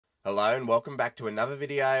Hello and welcome back to another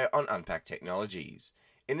video on Unpack Technologies.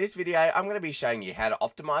 In this video, I'm going to be showing you how to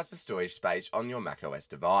optimize the storage space on your macOS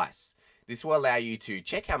device. This will allow you to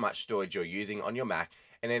check how much storage you're using on your Mac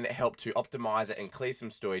and then help to optimize it and clear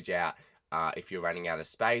some storage out if you're running out of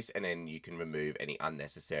space, and then you can remove any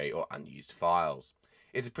unnecessary or unused files.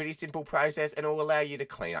 It's a pretty simple process and it will allow you to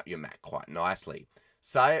clean up your Mac quite nicely.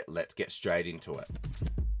 So let's get straight into it.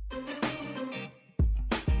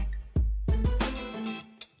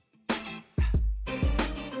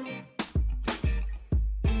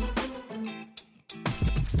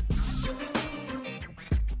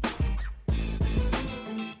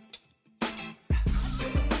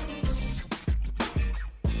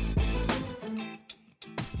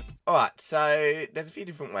 Alright, so there's a few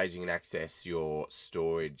different ways you can access your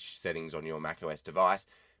storage settings on your macOS device,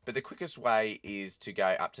 but the quickest way is to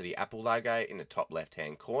go up to the Apple logo in the top left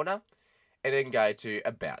hand corner and then go to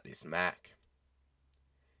About This Mac.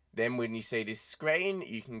 Then when you see this screen,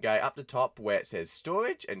 you can go up the top where it says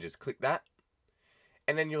Storage and just click that.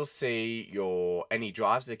 And then you'll see any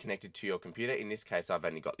drives that are connected to your computer. In this case, I've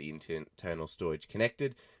only got the internal storage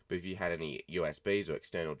connected, but if you had any USBs or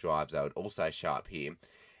external drives, they would also show up here.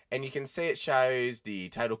 And you can see it shows the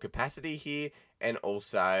total capacity here and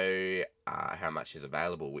also how much is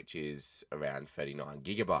available, which is around 39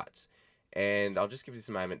 gigabytes. And I'll just give this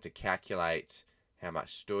a moment to calculate how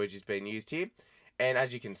much storage is being used here. And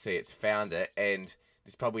as you can see, it's found it. And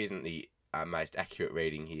this probably isn't the most accurate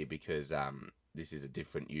reading here because this is a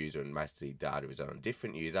different user and most of the data is on a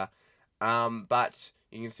different user. But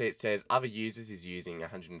you can see it says other users is using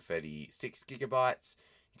 136 gigabytes.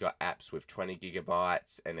 You've got apps with 20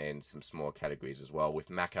 gigabytes and then some small categories as well with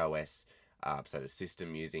macOS, so the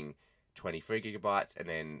system using 23 gigabytes and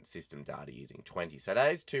then system data using 20. So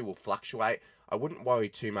those two will fluctuate. I wouldn't worry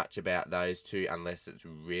too much about those two unless it's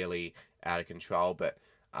really out of control, but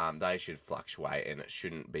those should fluctuate and it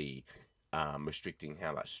shouldn't be restricting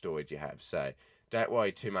how much storage you have. So don't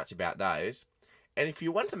worry too much about those. And if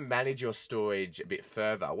you want to manage your storage a bit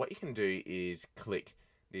further, what you can do is click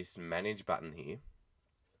this Manage button here.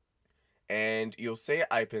 And you'll see it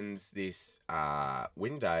opens this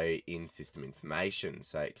window in System Information.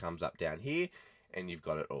 So it comes up down here and you've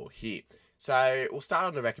got it all here. So we'll start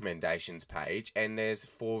on the recommendations page and there's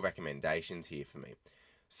 4 recommendations here for me.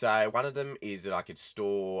 So one of them is that I could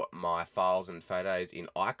store my files and photos in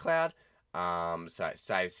iCloud. So it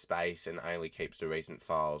saves space and only keeps the recent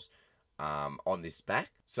files on this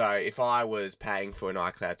Mac. So if I was paying for an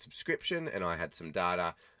iCloud subscription and I had some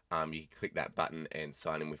data, you can click that button and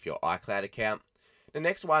sign in with your iCloud account. The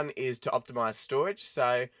next one is to optimize storage.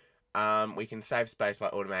 So we can save space by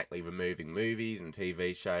automatically removing movies and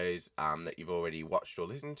TV shows that you've already watched or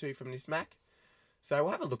listened to from this Mac. So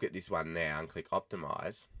we'll have a look at this one now and click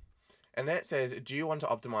optimize. And then it says, do you want to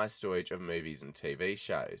optimize storage of movies and TV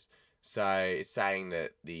shows? So it's saying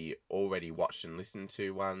that the already watched and listened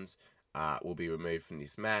to ones will be removed from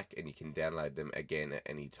this Mac and you can download them again at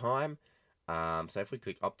any time. So if we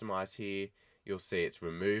click optimize here, you'll see it's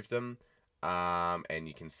removed them, and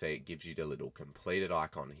you can see it gives you the little completed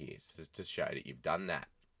icon here to show that you've done that.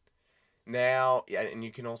 Now, yeah, and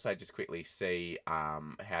you can also just quickly see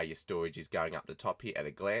how your storage is going up the top here at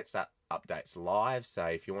a glance. That updates live, so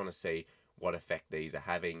if you want to see what effect these are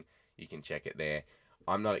having, you can check it there.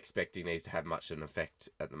 I'm not expecting these to have much of an effect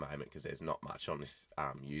at the moment because there's not much on this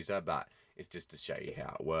user, but it's just to show you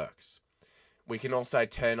how it works. We can also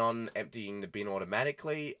turn on emptying the bin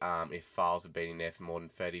automatically if files have been in there for more than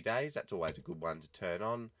 30 days. That's always a good one to turn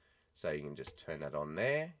on. So you can just turn that on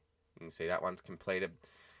there. You can see that one's completed.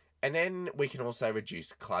 And then we can also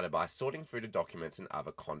reduce clutter by sorting through the documents and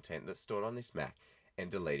other content that's stored on this Mac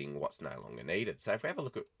and deleting what's no longer needed. So if we have a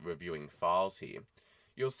look at reviewing files here,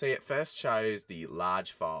 you'll see it first shows the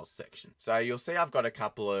large files section. So you'll see I've got a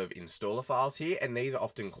couple of installer files here, and these are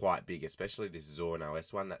often quite big, especially this Zorn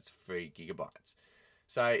OS one, that's 3 gigabytes.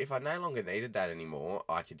 So if I no longer needed that anymore,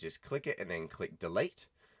 I could just click it and then click delete,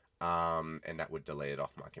 and that would delete it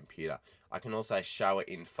off my computer. I can also show it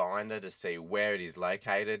in Finder to see where it is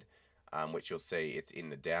located, which you'll see it's in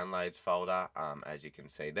the downloads folder, as you can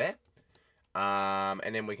see there.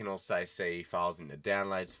 And then we can also see files in the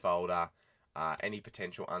downloads folder, any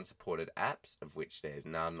potential unsupported apps, of which there's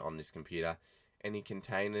none on this computer, any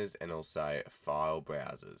containers, and also file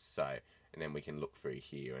browsers. So, and then we can look through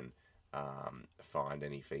here and find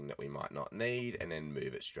anything that we might not need and then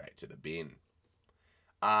move it straight to the bin.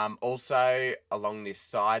 Also, along this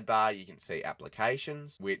sidebar, you can see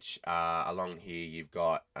applications, which along here you've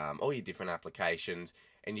got all your different applications,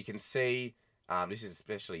 and you can see, this is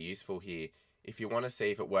especially useful here, If you want to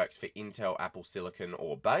see if it works for Intel, Apple Silicon,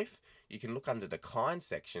 or both, you can look under the kind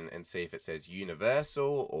section and see if it says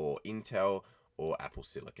universal or Intel or Apple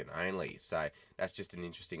Silicon only. So that's just an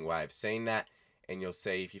interesting way of seeing that. And you'll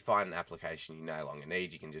see if you find an application you no longer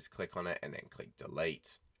need, you can just click on it and then click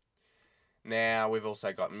delete. Now we've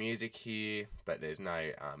also got music here, but there's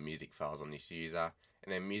no music files on this user.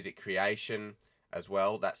 And then music creation as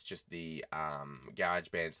well. That's just the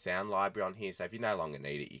GarageBand sound library on here. So if you no longer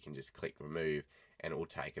need it, you can just click remove and it will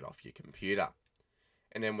take it off your computer.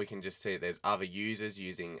 And then we can just see that there's other users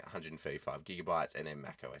using 135 gigabytes and then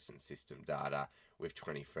macOS and system data with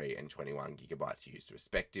 23 and 21 gigabytes used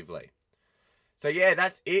respectively. So yeah,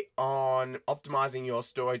 that's it on optimizing your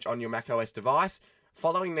storage on your macOS device.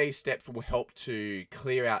 Following these steps will help to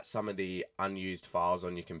clear out some of the unused files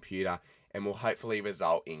on your computer and will hopefully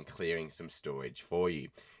result in clearing some storage for you.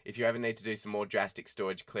 If you ever need to do some more drastic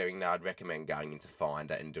storage clearing, now I'd recommend going into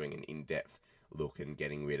Finder and doing an in-depth look and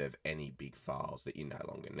getting rid of any big files that you no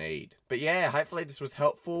longer need. But yeah, hopefully this was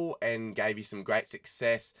helpful and gave you some great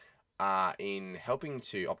success in helping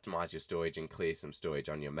to optimize your storage and clear some storage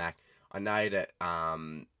on your Mac. I know that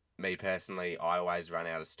me personally, I always run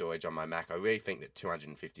out of storage on my Mac. I really think that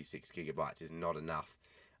 256 gigabytes is not enough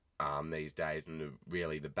these days, and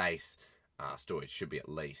really the base storage should be at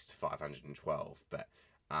least 512, but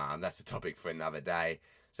that's a topic for another day.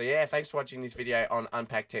 So yeah, thanks for watching this video on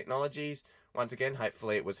Unpack Technologies. Once again,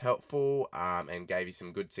 hopefully it was helpful and gave you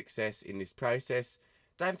some good success in this process.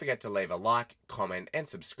 Don't forget to leave a like, comment and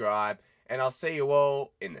subscribe, and I'll see you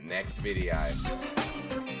all in the next video.